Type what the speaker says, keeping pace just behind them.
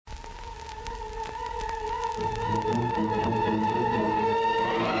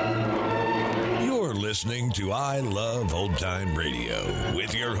listening to I Love Old Time Radio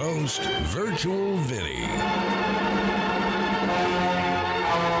with your host, Virtual Vinny.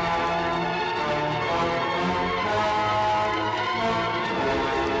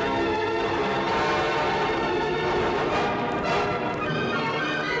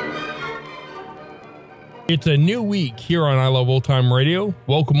 It's a new week here on I Love Old Time Radio.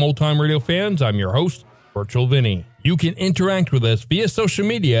 Welcome, Old Time Radio fans. I'm your host, Virtual Vinny. You can interact with us via social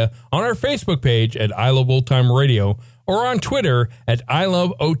media on our Facebook page at I Love Old Time Radio or on Twitter at I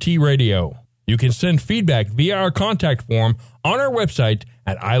Love OT Radio. You can send feedback via our contact form on our website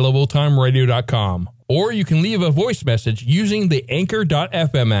at iloveoldtimeradio.com, or you can leave a voice message using the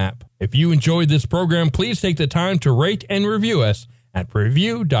Anchor.fm app. If you enjoyed this program, please take the time to rate and review us at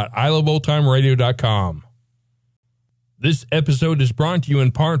review.iloveoldtimeradio.com. This episode is brought to you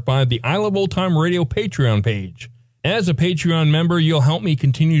in part by the I Love Old Time Radio Patreon page. As a Patreon member, you'll help me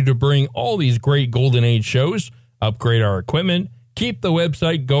continue to bring all these great Golden Age shows, upgrade our equipment, keep the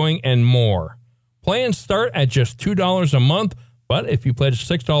website going, and more. Plans start at just $2 a month, but if you pledge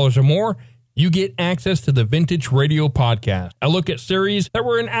 $6 or more, you get access to the Vintage Radio Podcast, a look at series that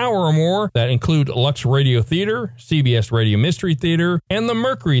were an hour or more that include Lux Radio Theater, CBS Radio Mystery Theater, and the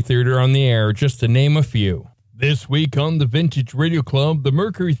Mercury Theater on the Air, just to name a few. This week on the Vintage Radio Club, the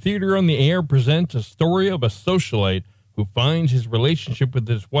Mercury Theater on the Air presents a story of a socialite who finds his relationship with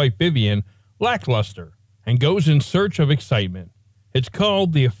his wife Vivian lackluster and goes in search of excitement. It's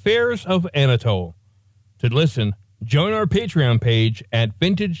called The Affairs of Anatole. To listen, join our Patreon page at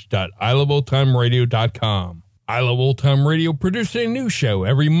vintage.iloveoldtimeradio.com. I Love Old Time Radio produces a new show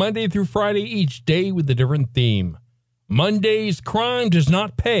every Monday through Friday, each day with a different theme. Monday's Crime Does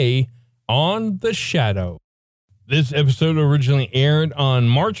Not Pay on The Shadow. This episode originally aired on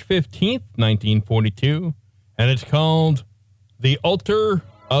March 15th, 1942, and it's called The Altar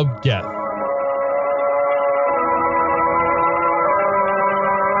of Death.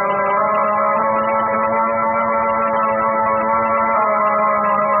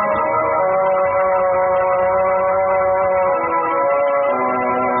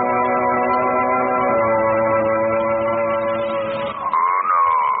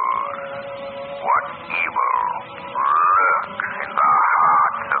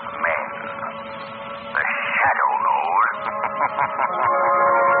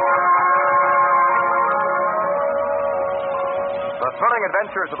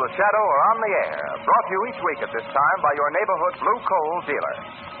 Adventures of the Shadow are on the air, brought to you each week at this time by your neighborhood blue coal dealer.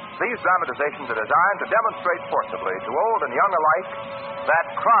 These dramatizations are designed to demonstrate forcibly to old and young alike that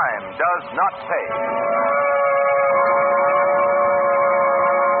crime does not pay.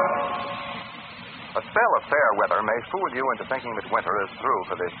 A spell of fair weather may fool you into thinking that winter is through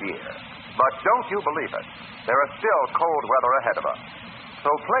for this year. But don't you believe it. There is still cold weather ahead of us.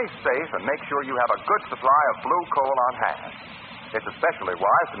 So play safe and make sure you have a good supply of blue coal on hand. It's especially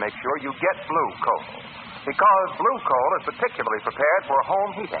wise to make sure you get blue coal, because blue coal is particularly prepared for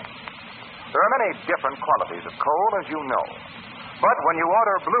home heating. There are many different qualities of coal, as you know. But when you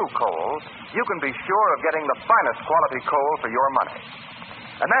order blue coal, you can be sure of getting the finest quality coal for your money.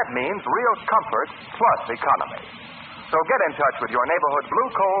 And that means real comfort plus economy. So get in touch with your neighborhood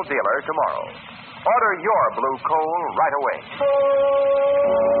blue coal dealer tomorrow. Order your blue coal right away.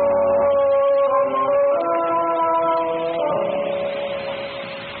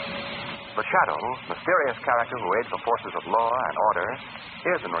 The Shadow, mysterious character who aids the forces of law and order,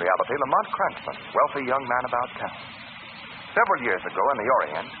 is in reality Lamont Cranston, wealthy young man about town. Several years ago in the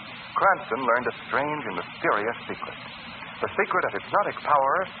Orient, Cranston learned a strange and mysterious secret. The secret of hypnotic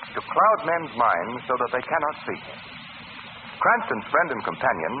power to cloud men's minds so that they cannot see him. Cranston's friend and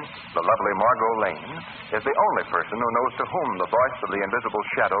companion, the lovely Margot Lane, is the only person who knows to whom the voice of the invisible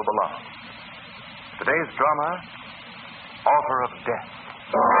shadow belongs. Today's drama, Altar of Death.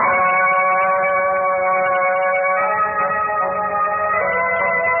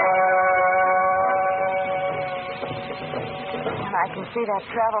 I can see that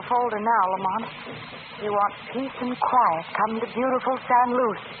travel folder now, Lamont. You want peace and quiet. Come to beautiful San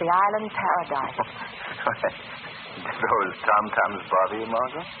Luce, the island paradise. Do those tom-toms bother you,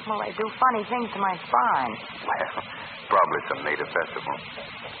 Margot? Well, they do funny things to my spine. Well, probably some native festival.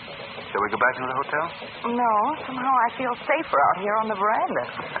 Shall we go back to the hotel? No, somehow I feel safer out here on the veranda.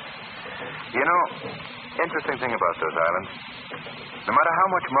 You know, interesting thing about those islands, no matter how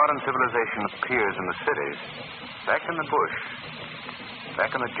much modern civilization appears in the cities, back in the bush,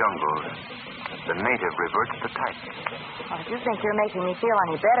 back in the jungles, the native reverts to type. Well, if you think you're making me feel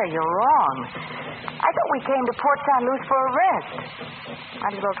any better, you're wrong. I thought we came to Port San Luis for a rest.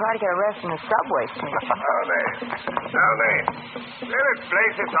 Might as well try to get a rest in the subway station. Howdy. This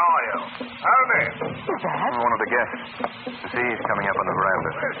place is oil. Howdy. Who's that? One of the guests. See, he's coming up on the veranda.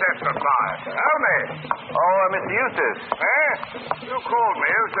 Who's that for fire? Howdy. Oh, Mr. Eustace. Eh? You called me.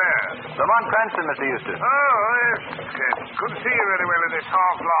 Who's there? Lamont Cranston, Mr. Eustace. Oh, yes. Couldn't see you very well in this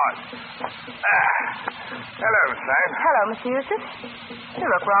half light. Hello, Sam. Hello, Mr. Eustace. You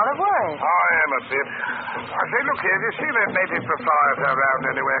look rather worried. I am a bit. I say, look here, do you see that native proprietor around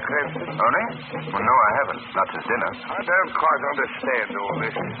anywhere, Cranston? Only? Well, no, I haven't. Not since dinner. I don't quite understand all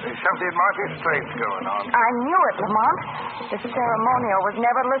this. There's something mighty strange going on. I knew it, Lamont. The ceremonial was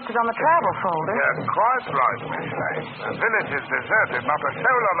never listed on the travel folder. You're quite right, Miss Lane. The village is deserted. Not a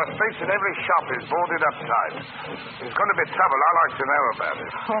soul on the streets, and every shop is boarded up tight. There's going to be trouble. I'd like to know about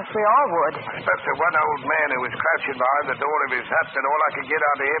it. Yes, we all would. I spoke to one old man who was crouching behind the door of his hut, and all I could get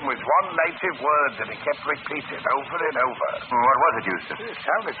out of him was one native word that he kept repeating over and over. What was it, Eustace? It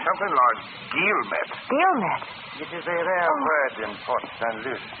sounded something like Gilmet. Gilmet. It is a rare word in Port San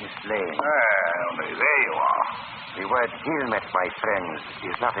Luis, Miss Lane. Well, there you are. The word Gilmet, my friends,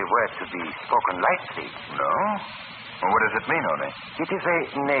 is not a word to be spoken lightly. No? Well, what does it mean, Ole? It is a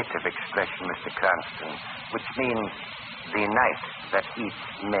native expression, Mr. Cranston, which means the night that eats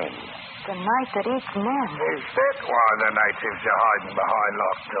men. The night that eats men. Is that why the natives are hiding behind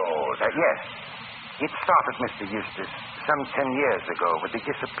locked doors? Yes. It started, Mr. Eustace, some 10 years ago with the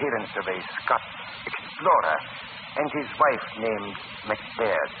disappearance of a Scotch explorer and his wife named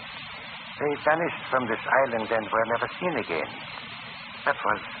Macbeth. They vanished from this island and were never seen again. That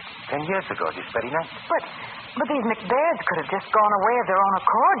was 10 years ago, this very night. But these Macbeths could have just gone away of their own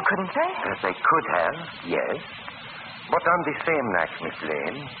accord, couldn't they? They could have, yes. But on the same night, Miss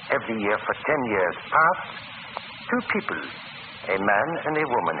Lane, every year for 10 years past, two people, a man and a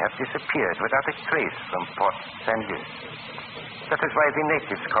woman, have disappeared without a trace from Port San Luis. That is why the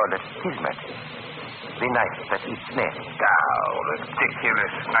natives call it Gilmet, the night that eats men. Oh,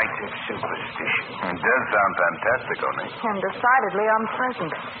 ridiculous native superstition. It does sound fantastic, Oni. And decidedly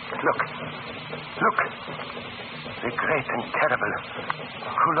unpleasant. Look. The great and terrible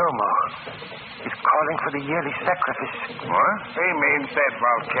Kulomo is calling for the yearly sacrifice. What? He means that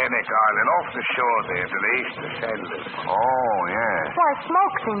volcanic island off the shore there to the east of San Luis. Oh, yes. Why,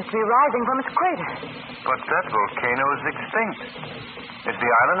 smoke seems to be rising from its crater. But that volcano is extinct. Is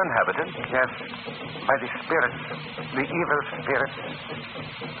the island inhabited? Yes. By the spirits, the evil spirits,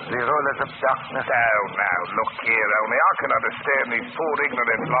 the rulers of darkness. Now, look here, Oni. I can understand these poor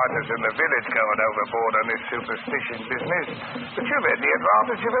ignorant blighters in the village going overboard on this superstition business. But you've had the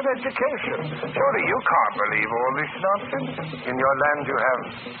advantage of an education. Surely you can't believe all this nonsense. In your land you have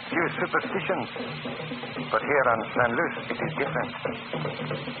few superstitions. But here on San Luis it is different.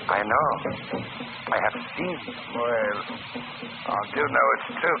 I know. I have seen. Well, I do know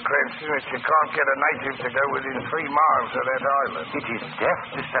it's true, Cranston, that you can't get a native to go within 3 miles of that island. It is death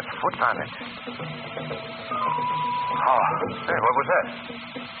to set foot on it. Oh, hey, what was that?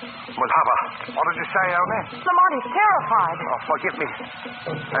 Mulhava. What did you say, Oni? Lamont is terrified. Oh, forgive me.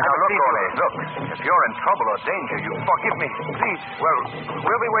 Now, look, Oni, look. If you're in trouble or danger, you forgive me. Please. Well,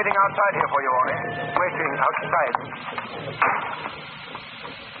 we'll be waiting outside here for you, Oni. Waiting outside.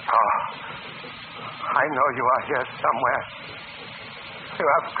 Oh, I know you are here somewhere. You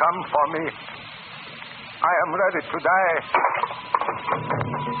have come for me. I am ready to die.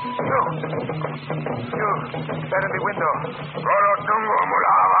 You, there in the window. Gorotungo,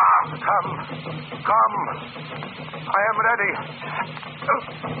 Mulava. Come. I am ready.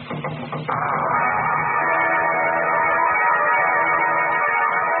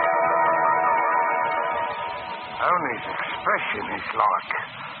 Oni's expression is like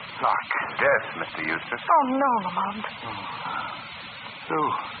death, Mr. Eustace. Oh, no, Lamont. Who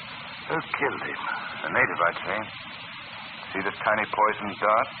killed him? A native, I'd say. See this tiny poison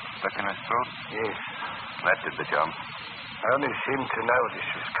dart stuck in his throat? Yes. That did the job. Oni seemed to know this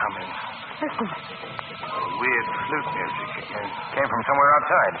was coming. Listen. Weird flute music again. Came from somewhere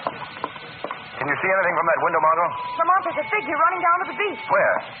outside. Can you see anything from that window, Margot? Lamont, there's a figure running down to the beach.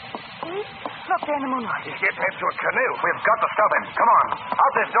 Where? See? Look, there in the moonlight. He's getting into a canoe. We've got to stop him. Come on.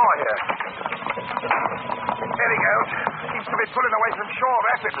 Out this door here. There he goes. He seems to be pulling away from shore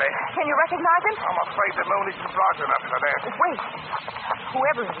rapidly. Can you recognize him? I'm afraid the moon isn't bright enough for that. Wait.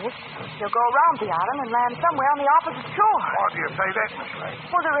 Whoever it is, he'll go around the island and land somewhere on the opposite shore. Why do you say that, Miss Lane?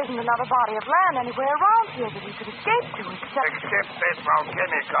 Well, there isn't another body of land anywhere around here that he could escape to, Except that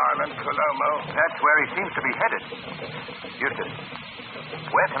volcanic island, Colombo. That's where he seems to be headed. Eustace,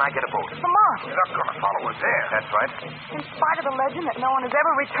 where can I get a boat? Lamont. You're not going to follow us there. That's right. In spite of the legend that no one has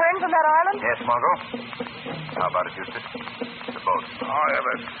ever returned from that island? Yes, Margot. How about it, Eustace? The boat. I have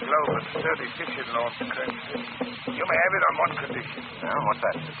a slow but sturdy fishing launch, Cranston. You may have it on one condition. Well, what's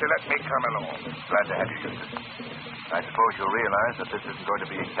that? To let me come along. Glad to have you, Eustace. I suppose you'll realize that this isn't going to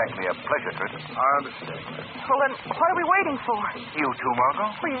be exactly a pleasure trip. I understand. Well, then, what are we waiting for? You too, Margot?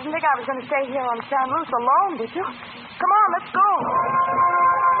 Well, you didn't think I was going to stay here on San Luis alone, did you? Come on, let's go.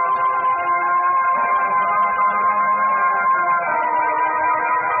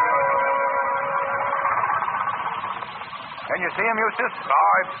 Can you see him, Eustace?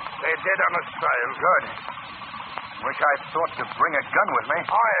 Right. They're dead on the trail. Good. Wish I'd thought to bring a gun with me.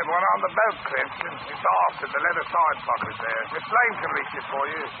 I have one on the boat, Cranston. It's off in the leather side pocket there. Miss Lane can reach it for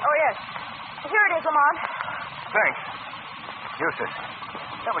you. Oh, yes. Here it is, Lamont. Thanks. Eustace,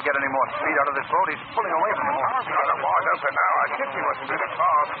 never get any more speed out of this boat. He's pulling away from the boat. I've got him wide open now. I guess he wasn't really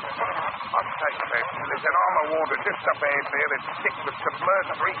fast. I'll say, Cranston, there's an arm of water just up ahead there that's thick with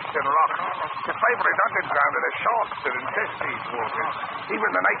submerged reefs and rock. The favorite underground of the sharks that infest these waters. Even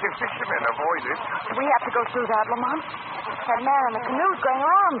the native fishermen avoid it. We have to go through that, Lamont. That man in the canoe's going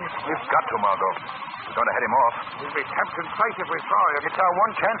around it. We've got to, Margot. We're going to head him off. We'll be tempting fate if we try. It's our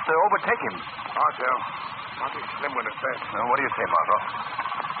one chance to overtake him. I tell. Might be slim when it's that. Now, what do you say, Margot?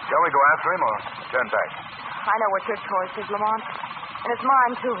 Shall we go after him or turn back? I know what your choice is, Lamont. And it's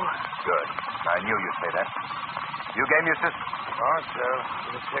mine, too. Good. I knew you'd say that. You game, Eustace? I tell.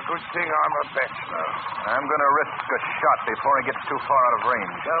 It's a good thing I'm a bachelor. I'm going to risk a shot before he gets too far out of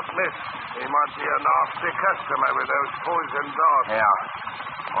range. Don't miss. He might be a nasty customer with those poison darts. Yeah.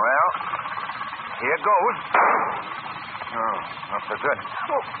 Well, here goes. Oh, not so good.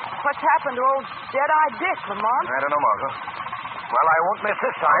 Well, what's happened to old Dead-Eye Dick, Lamont? I don't know, Margot. Well, I won't miss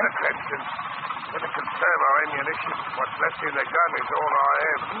this time. Cranston, better conserve our ammunition. What's left in the gun is all I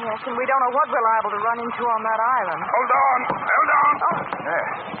have. Yes, and we don't know what we're liable to run into on that island. Hold on. Hold on. Oh. There.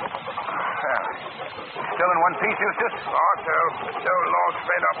 Well, still in one piece, Eustace? I tell. The old launch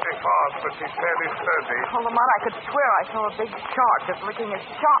may not be fast, but she's fairly sturdy. Well, Lamont, I could swear I saw a big shark just licking his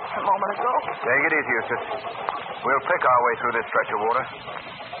chops a moment ago. Take it easy, Eustace. We'll pick our way through this stretch of water.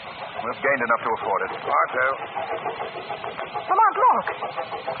 We've gained enough to afford it. I tell. Lamont, look.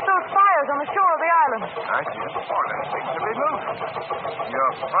 Those fires on the shore of the island. I see it. Oh, that seems to be moving. Your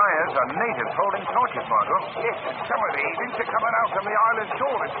fires are natives holding torches, Margot. Yes, and some of the evenings are coming out from the island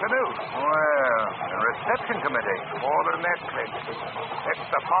shore in canoes. Well, a reception committee. More than that, Cranston. It's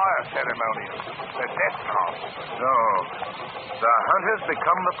the fire ceremonial. The death call. So, the hunters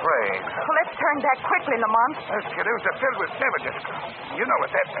become the prey. Well, let's turn back quickly, Lamont. Those canoes are filled with savages. You know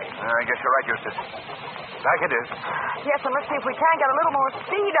what that means. I guess you're right, Eustace. Back it is. Yes, and let's see if we can't get a little more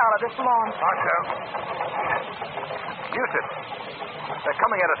speed out of this launch. I tell. Eustace, they're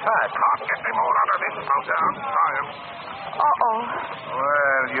coming at us fast. Can't get them all out of this boat down. Try 'em. Uh-oh.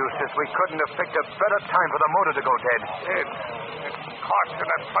 Well, Eustace, we couldn't have picked a better time for the motor to go dead. It's quite an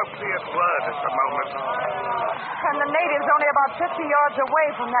appropriate word at the moment. And the natives only about 50 yards away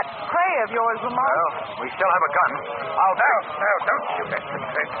from that prey of yours, Lamont. Well, we still have a gun. I'll Now, don't shoot at them,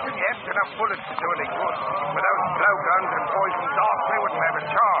 Cranston. You haven't enough bullets to do any good. With those blowguns and poison darts, they wouldn't have a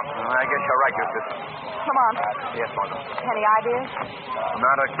chance. I guess you're right, Eustace. Lamont, Yes, Margot. any ideas?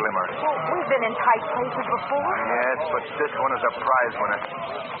 Not a glimmer. Well, we've been in tight places before. Yes, but this one is a prize winner.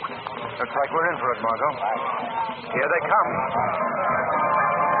 Looks like we're in for it, Margot. Here they come.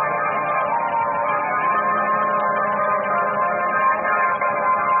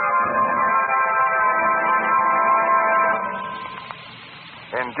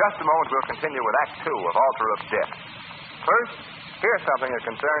 In just a moment, we'll continue with Act 2 of Altar of Death. First, here's something that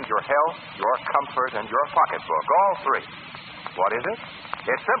concerns your health, your comfort, and your pocketbook, all three. What is it?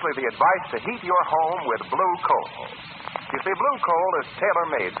 It's simply the advice to heat your home with blue coal. You see, blue coal is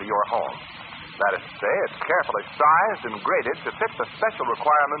tailor-made for your home. That is to say, it's carefully sized and graded to fit the special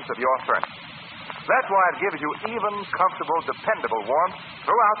requirements of your furnace. That's why it gives you even, comfortable, dependable warmth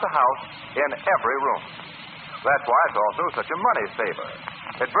throughout the house in every room. That's why it's also such a money saver.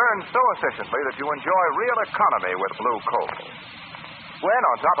 It burns so efficiently that you enjoy real economy with blue coal. When,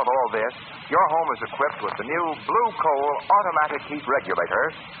 on top of all this, your home is equipped with the new Blue Coal automatic heat regulator,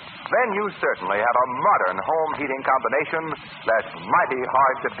 then you certainly have a modern home heating combination that's mighty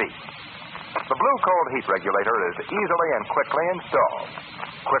hard to beat. The Blue Cold heat regulator is easily and quickly installed.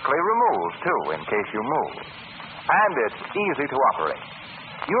 Quickly removed, too, in case you move. And it's easy to operate.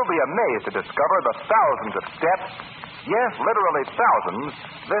 You'll be amazed to discover the thousands of steps, yes, literally thousands,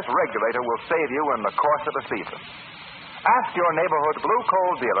 this regulator will save you in the course of a season. Ask your neighborhood Blue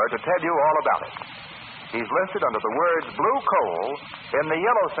Coal dealer to tell you all about it. He's listed under the words Blue Coal in the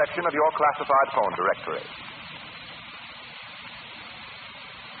yellow section of your classified phone directory.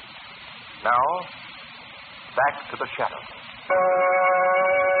 Now, back to the shadow.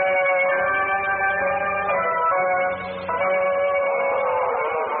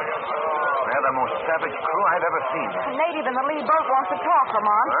 They're the most savage crew I've ever seen. The native in the lead boat wants to talk,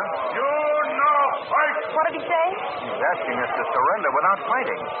 Lamont. Huh? You no fight! What did he say? He's asking us to surrender without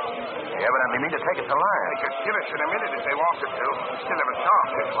fighting. They evidently mean to take us alive. They could kill us in a minute if they wanted to. Still have a chance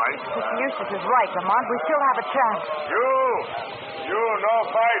this fight. Mr. Eustace is right, Lamont. We still have a chance. You no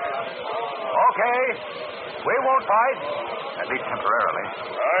fight. Okay. We won't fight. At least temporarily.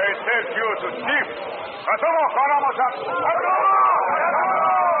 I sent you to chief. Atomo, Karamosak.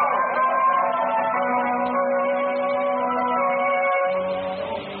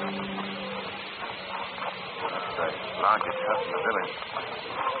 Largest hut in the village.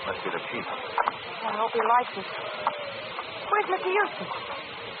 Must be the chief. I hope he likes it. Where's Mr. Eustace?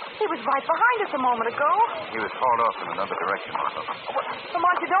 He was right behind us a moment ago. He was hauled off in another direction, Martha.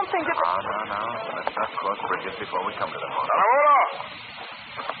 Lamont, you don't think that... No. Let's not cross bridges before we come to them, Martha. Talamora!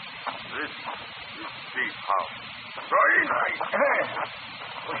 This is chief house.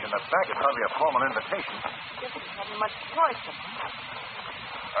 Pushing us back is hardly a formal invitation. Guess he hadn't much choice, Lamont.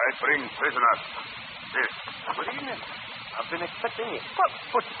 I bring prisoners. This. Good evening. I've been expecting you.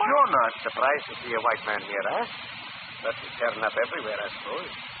 But you're not. Surprised to see a white man here, huh? But we turn up everywhere, I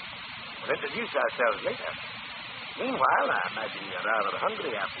suppose. We'll introduce ourselves later. Meanwhile, I imagine you're rather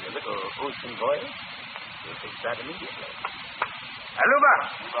hungry after your little ocean voyage. We'll fix that immediately. Aluba!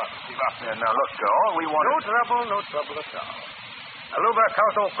 Yeah, now, look, all we want No trouble at all. Aluba,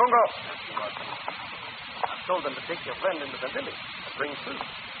 Kauto, Congo. I've told them to take your friend into the village and bring food.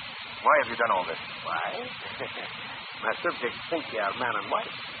 Why have you done all this? Why? My subjects think you are man and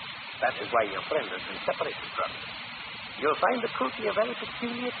wife. That is why your friend has been separated from you. You'll find the Kuti a very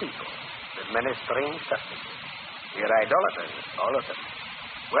peculiar people, with many strange customs. They're idolaters, all of them.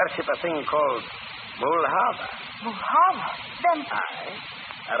 Worship a thing called Mulhava. Mulhava? Then... Aye.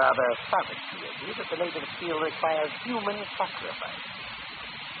 A rather savage deity that the natives feel requires human sacrifice.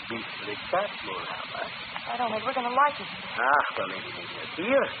 Beef like Mulhava. I don't think we're going to like it. Well, lady,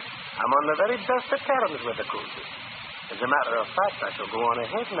 dear, I'm on the very best of terms with the Kuti. As a matter of fact, I shall go on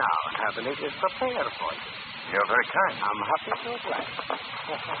ahead now and have the natives prepare for you. You're very kind. I'm happy to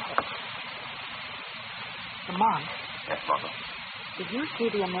oblige. Lamont, Yes, Martha. did you see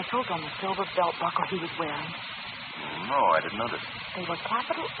the initials on the silver belt buckle he was wearing? No, I didn't notice. They were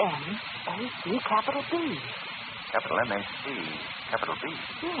capital M, A-C, capital B. Capital M-A-C, capital B.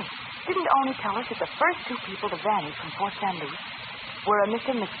 Yes. Didn't Oni tell us that the first two people to vanish from Fort San Luis were a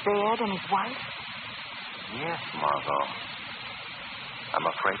Mr. McBaird and his wife? Yes, Margot. I'm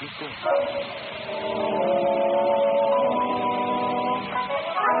afraid he did.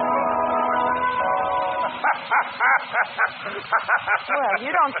 Well,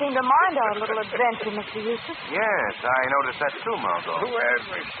 you don't seem to mind our little adventure, Mr. Eustace. Yes, I noticed that too, Margot. Well,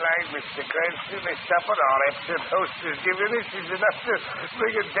 Miss Slide, Mr. Cranston, Miss Supper, all episode host has given us is enough to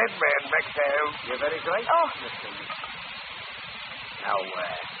bring a dead man back to health. You're very right, Oh. Mr. Eustace. Now,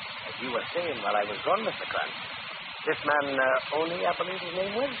 as you were saying while I was gone, Mr. Cranston, this man, Oni, I believe his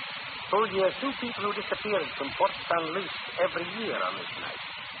name was, told you of two people who disappeared from Fort San Luis every year on this night.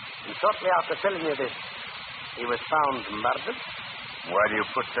 And shortly after telling you this, he was found murdered. Why do you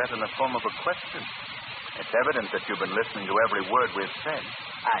put that in the form of a question? It's evident that you've been listening to every word we've said.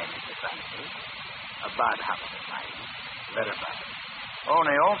 Aye, Mr. Cranston. A bad habit of mine. Very bad.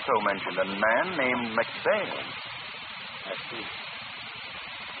 Only also mentioned a man named McBain. I see.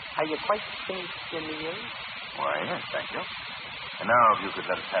 Are you quite finished in the ears? Why, yes, thank you. And now, if you could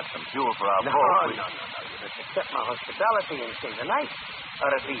let us have some fuel for our No. boat. You must accept my hospitality and stay the night. Or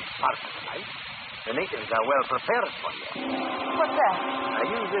at least part of the night. The natives are well prepared for you. What's that? I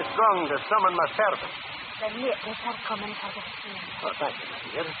use this gong to summon my servant. Then let her come in for the skin. Oh, thank you, my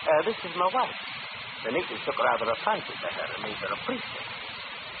dear. This is my wife. The natives took rather a fancy to her and made her a priestess.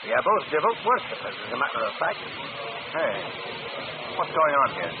 We are both devout worshippers, as a matter of fact. Hey, what's going on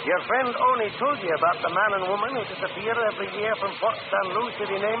here? Your friend Oni told you about the man and woman who disappear every year from Fort San Luis. Did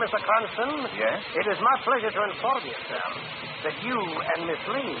he name Mr. Cranston? Yes. It is my pleasure to inform you, sir, that you and Miss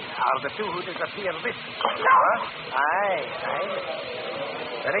Lane are the two who disappeared this year. What? Aye.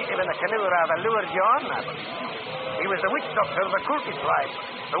 The native in the canoe rather lured you on, I believe. He was the witch doctor of the Coolty tribe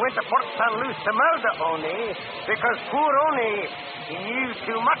who went to Port San Luis to murder Oni because poor Oni, he knew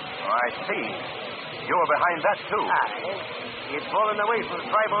too much. Oh, I see. You were behind that, too. Aye. He had fallen away from the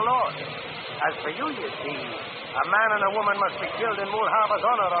tribal laws. As for you see, a man and a woman must be killed in Mulhaba's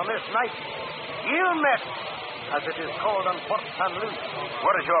honor on this night. You met, as it is called on Port San Luis.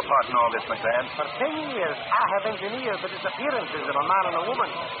 What is your part in all this, McBain? For 10 years, I have engineered the disappearances of a man and a woman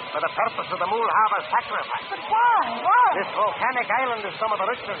for the purpose of the Mulhaba sacrifice. But why? Why? This volcanic island is some of the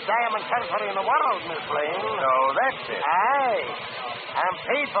richest diamond territory in the world, Miss Lane. So that's it. Aye. I'm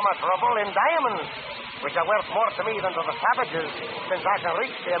paid for my trouble in diamonds, which are worth more to me than to the savages, since I can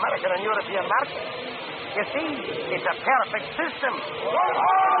reach the American and European market. You see, it's a perfect system.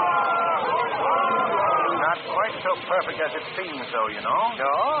 Not quite so perfect as it seems, though, you know.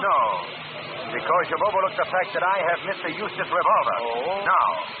 No? No. Because you've overlooked the fact that I have Mr. Eustace' revolver. Oh. Now,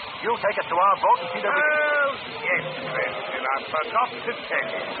 you take it to our boat and see that we can... Oh, yes, Creston. I forgot to tell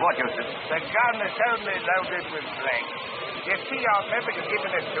you. What, Eustace? The gun is only loaded with blanks. You see, I've never given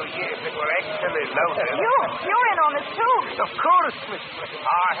it to you if it were actually loaded. You're in on this, too. Of course, Miss Lane.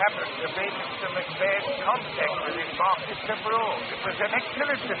 I happened to be Mr. McBain's contact with his markets abroad. It was an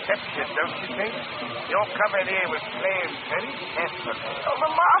excellent deception, don't you think? Your coming here was playing very carefully. Oh,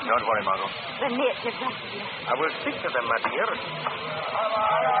 Mama. Don't worry, Margot. The natives are here. I will speak to them, my dear.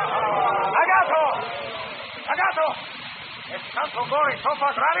 Agato! Agato! It's Santo Gori,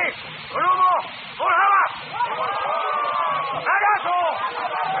 Sofa Grani, Ulumo, Mulhaba! Agato!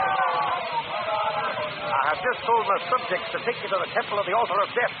 I have just told my subjects to take you to the Temple of the Altar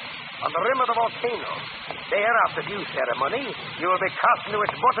of Death on the rim of the volcano. There, after due ceremony, you will be cast into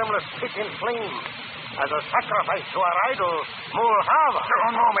its bottomless pit in flame as a sacrifice to our idol, Mulhaba.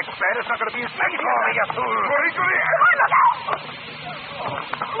 Oh, no, McBain. It's not going to be as easy for me, you fool. Look out!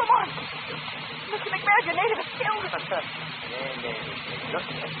 Lamont! Mr. McBain, your native is killed.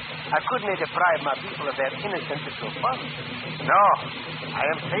 I couldn't deprive my people of their innocent little fun. No, I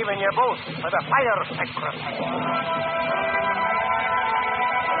am saving you both for the fire sacrifice.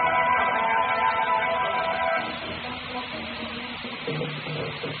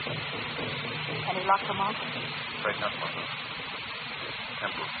 Any luck, Lamont? Afraid not, Margot.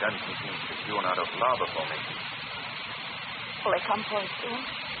 Temple's gun seems to be hewn out of lava formation. Will they come for us soon?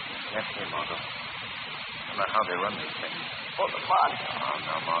 Can't say, Margot. No matter how they run these things. Oh, Lamont. Oh,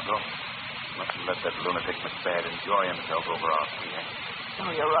 now, Margot. Mustn't let that lunatic McBain enjoy himself over our feet.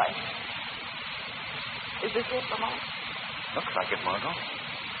 No, you're right. Is this it, Lamont? Looks like it, Margot.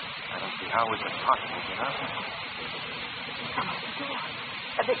 I don't see how we can possibly get out. Come on, the door.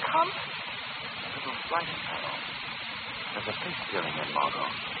 Have they come? A little flight panel. There's a face peering in, Margot.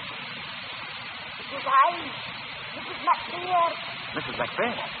 It is I, Mrs. McBain. Mrs.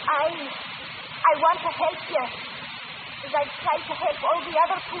 McBain? I want to help you. As I've tried to help all the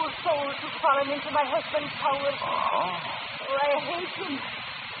other poor souls who've fallen into my husband's power. Oh. Oh, I hate him.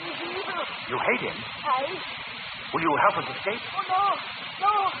 He's evil. You hate him? Will you help us escape? Oh,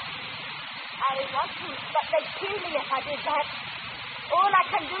 no. I want to, but they'd kill me if I did that. All I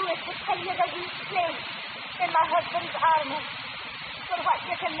can do is to tell you the weak place in my husband's armor. For what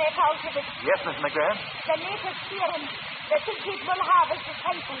you can make out of it. Yes, Miss McBain. The natives fear him. They think he will have his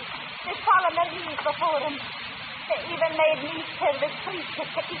disciples. They fall on their knees before him. They even made me service priests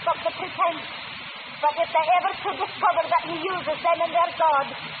to keep up the pretense. But if they ever could discover that he uses them in their God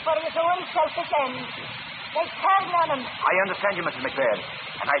for his own selfish ends, they turn on him. I understand you, Mrs. McBain.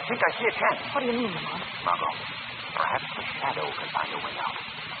 And I think I see a chance. What do you mean, Lamont? Margot, perhaps the shadow can find a way out.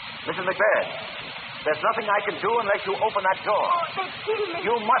 Mrs. McBain, there's nothing I can do unless you open that door. Oh, they kill me.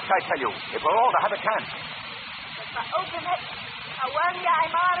 You must, I tell you, if we're all to have a chance. If I open it, I warn you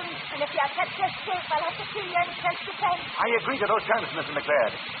I'm armed, and if you attempt to escape, I'll have to kill you in self-defense. I agree to those terms, Mrs.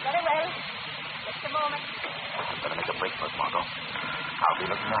 McBain. Very well. Just a moment. I'm going to make a break for it, Margot. I'll be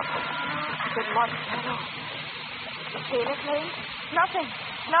looking out for you. Good morning, Shadow. You feel it, Louis? Nothing.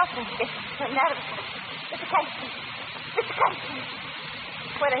 It's nervous. Mr. Cranston.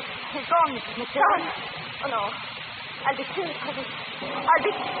 Where is he? He's gone, Mrs. McBain. Oh, no. I'll be killed for this.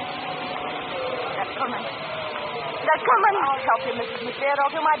 They're coming. I'll help you, Mrs. McBain.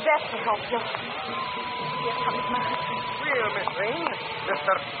 I'll do my best to help you. Here comes my husband. Well, Miss Lane,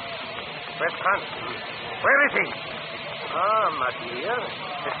 Mr. Cranston. Where is he? Ah, my dear.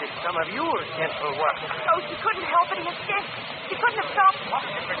 This is some of your gentle work. Oh, she couldn't help it. He escaped. She couldn't have stopped. What,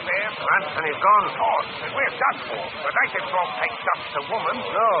 Mr. McBain? Cranston is gone. Of we're done for. But I think won't take up to woman.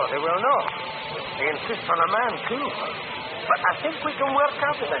 No, they will not. They insist on a man, too. But I think we can work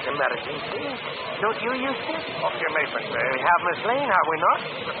out with that American thing. Don't you, Eustace? What do you mean, McBain? We have Miss Lane, have we not?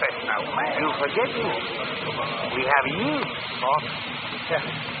 But that's no man. You forget me. We have you. Oh,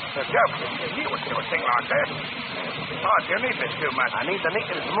 the joke. You would do a thing like that. Besides, you need this too much. I need the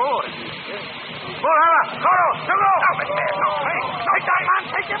nickels more. Bullhauer! Coro! Dungo! No, McBain, no, please. Take that man,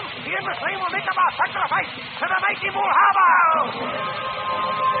 take him. He and Miss Lane will make up our sacrifice to the mighty Bullhauer!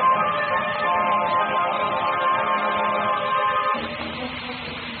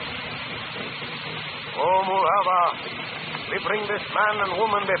 Oh, Mulhava, we bring this man and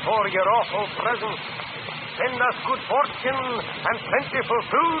woman before your awful presence. Send us good fortune and plentiful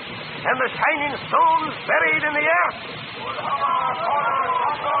food and the shining stones buried in the earth.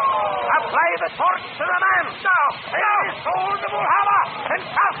 Apply the torch to the man. Now, take his soul to Mulhava and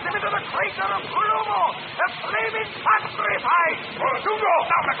cast him into the crater of Kulumo, a flaming sacrifice. Dungo!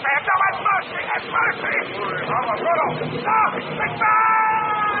 No, McBain, no, have mercy, have mercy! Bullhauer, Coro! No,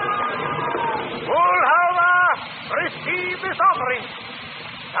 McBain! Mulhava, receive this offering.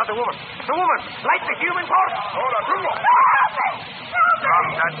 Now, the woman, light the human torch. Hold on, Dungo! Drop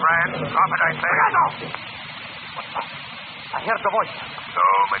that brand. Drop it, I say. I heard the voice. So,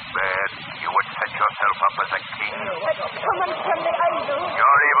 Macbeth, you would set yourself up as a king? Coming from the idol.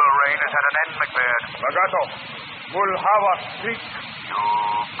 Your evil reign is at an end, Macbeth. Magato, Bullhauer, speak. You,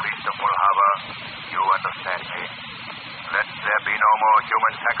 priest of Bullhauer, you understand me. Let there be no more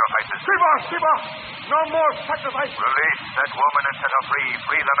human sacrifices. Siba! No more sacrifice. Release that woman and set her free.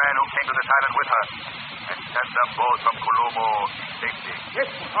 Free the man who came to this island with her. And send them both from Kulumo in safety. Yes,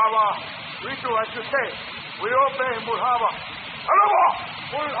 Bullhauer. We do as you say. We obey Bullhauer. Hello!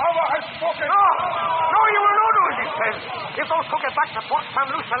 Bullhauer has spoken. No, you will not do as he says. If those who get back to Port San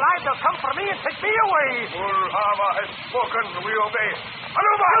Luce alive, they'll come for me and take me away. Bullhauer has spoken. We obey.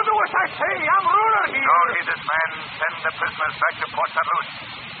 Hello, I'll do as I say. I'm ruler here. Don't heed this man. Send the prisoners back to Port St. Luce.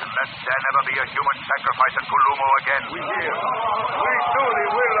 And let there never be a human sacrifice at Kulumo again. We hear. We do the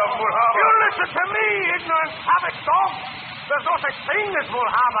will of Bullhauer. You listen to me, ignorant savage dog. There's no such thing as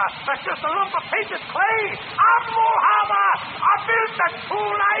Mulhava. That's just a lump of painted clay. I'm Mulhava. I built that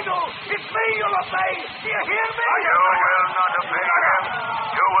fool idol. It's me you'll obey. Do you hear me? You will not obey him.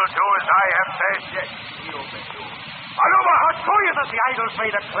 You will do as I have said. Yes, we obey you. Aluma, I'll show you that the idol's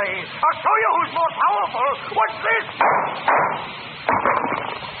made of clay. I'll show you who's more powerful. What's this?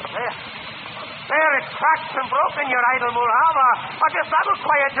 There, it's cracked and broken, your idol, Mulhava. I guess that'll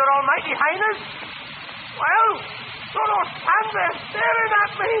quiet your almighty highness. Well, so don't stand there staring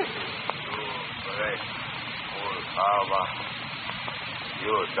at me. Correct. Bullhauer.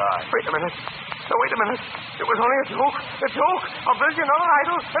 You die. Wait a minute. It was only a joke. I'll build you another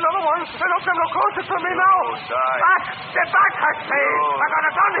idol, another one. And look, come no closer to me now. You die. Back! Get back, I say. I got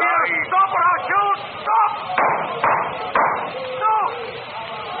a gun here. Stop or I'll shoot. Stop! No!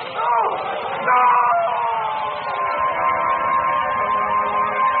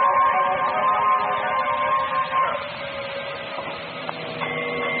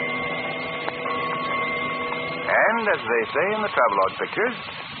 And as they say in the travelogue pictures,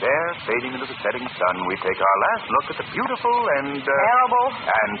 there, fading into the setting sun, we take our last look at the beautiful and...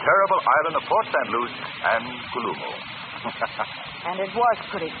 terrible island of Port St. Luce and Kulumo. And it was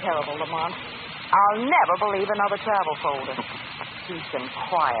pretty terrible, Lamont. I'll never believe another travel folder. Peace and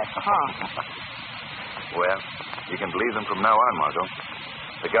quiet, huh? Well, you can believe them from now on, Margot.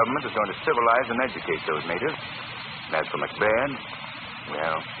 The government is going to civilize and educate those natives. And as for McBain,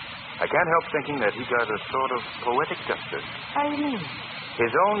 well, I can't help thinking that he got a sort of poetic justice. How do you mean?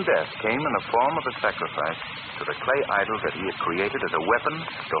 His own death came in the form of a sacrifice to the clay idol that he had created as a weapon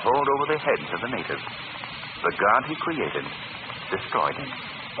to hold over the heads of the natives. The god he created destroyed him.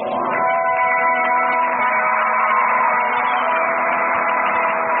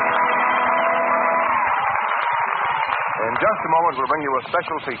 In just a moment, we'll bring you a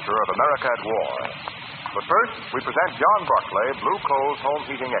special feature of America at War. But first, we present John Barclay, Blue Coal's Home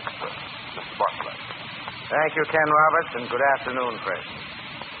Heating Extra. Mr. Barclay. Thank you, Ken Roberts, and good afternoon, friends.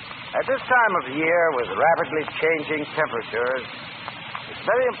 At this time of year, with rapidly changing temperatures, it's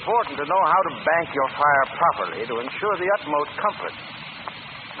very important to know how to bank your fire properly to ensure the utmost comfort.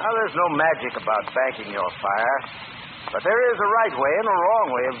 Now, there's no magic about banking your fire, but there is a right way and a wrong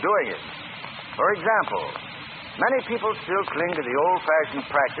way of doing it. For example, many people still cling to the old-fashioned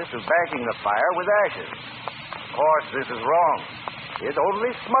practice of banking the fire with ashes. Of course, this is wrong. It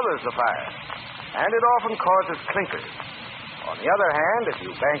only smothers the fire, and it often causes clinkers. On the other hand, if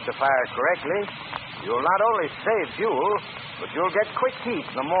you bank the fire correctly, you'll not only save fuel, but you'll get quick heat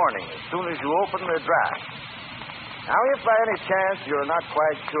in the morning as soon as you open the draft. Now, if by any chance you're not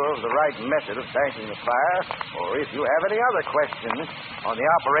quite sure of the right method of banking the fire, or if you have any other questions on the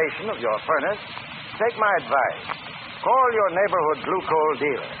operation of your furnace, take my advice. Call your neighborhood blue coal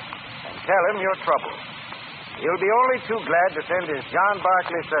dealer and tell him your trouble. He'll be only too glad to send his John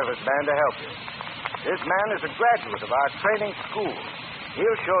Barkley service band to help you. This man is a graduate of our training school.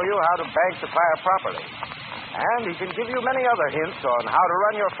 He'll show you how to bank the fire properly. And he can give you many other hints on how to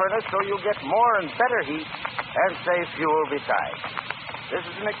run your furnace so you'll get more and better heat and save fuel besides. This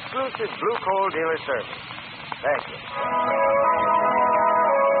is an exclusive blue coal dealer service. Thank you.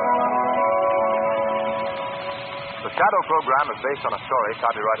 The Shadow program is based on a story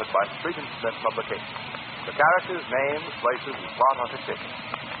copyrighted by Street and Smith Publications. The characters, names, places, and plot are fictitious.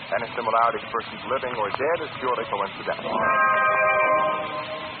 Any similarity to persons living or dead is purely coincidental.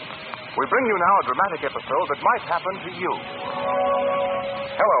 We bring you now a dramatic episode that might happen to you.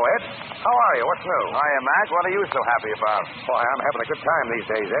 Hello, Ed. How are you? What's new? Hiya, Mac. What are you so happy about? Boy, I'm having a good time these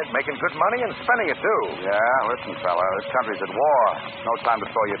days, Ed. Making good money and spending it, too. Yeah, listen, fella. This country's at war. No time to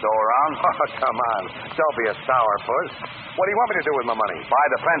throw your dough around. Oh, come on. Don't be a sourpuss. What do you want me to do with my money? Buy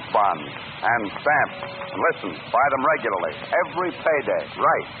defense bonds and stamps. And listen, buy them regularly. Every payday.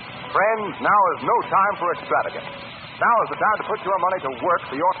 Right. Friends, now is no time for extravagance. Now is the time to put your money to work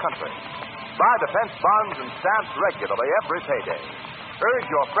for your country. Buy defense bonds and stamps regularly every payday. Urge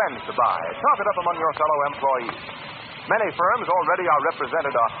your friends to buy. Talk it up among your fellow employees. Many firms already are represented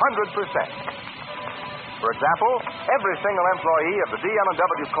 100%. For example, every single employee of the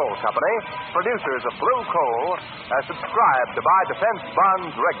D&W Coal Company, producers of blue coal, has subscribed to buy defense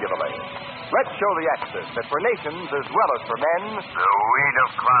bonds regularly. Let's show the axis that for nations as well as for men, the weed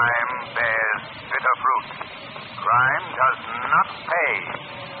of crime bears bitter fruit. Crime does not pay.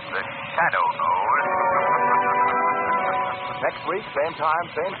 The Shadow knows. Next week, same time,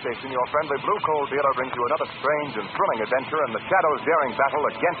 same station, your friendly blue coal dealer brings you another strange and thrilling adventure in the Shadow's daring battle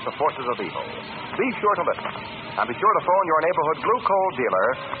against the forces of evil. Be sure to listen. And be sure to phone your neighborhood blue coal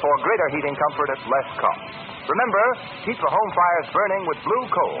dealer for greater heating comfort at less cost. Remember, keep the home fires burning with blue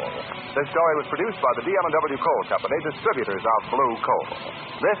coal. This story was produced by the D&W Coal Company, distributors of blue coal.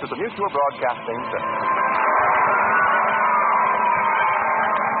 This is the Mutual Broadcasting System.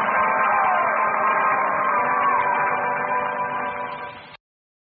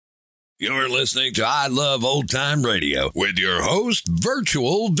 You're listening to I Love Old Time Radio with your host,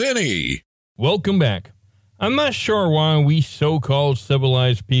 Virtual Vinny. Welcome back. I'm not sure why we so-called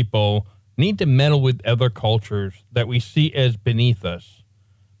civilized people need to meddle with other cultures that we see as beneath us,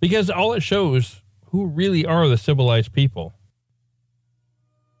 because all it shows who really are the civilized people.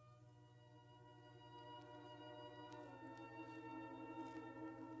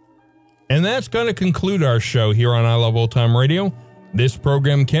 And that's going to conclude our show here on I Love Old Time Radio. This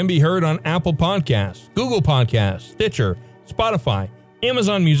program can be heard on Apple Podcasts, Google Podcasts, Stitcher, Spotify,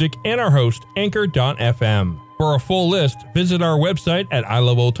 Amazon Music, and our host, Anchor.fm. For a full list, visit our website at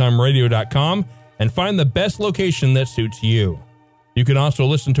iloveoldtimeradio.com and find the best location that suits you. You can also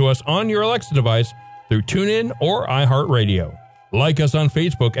listen to us on your Alexa device through TuneIn or iHeartRadio. Like us on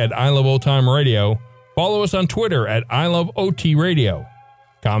Facebook at I Love Old Time Radio. Follow us on Twitter at I Love OT Radio.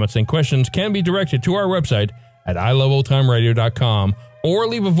 Comments and questions can be directed to our website at iloveoldtimeradio.com or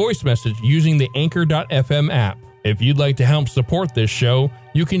leave a voice message using the Anchor.fm app. If you'd like to help support this show,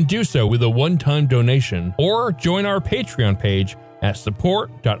 you can do so with a one-time donation or join our Patreon page at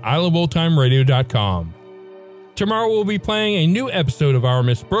support.iloveoldtimeradio.com. Tomorrow we'll be playing a new episode of Our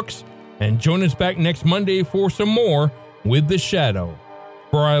Miss Brooks, and join us back next Monday for some more with The Shadow.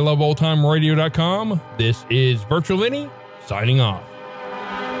 For iloveoldtimeradio.com, this is Virtual Vinny signing off.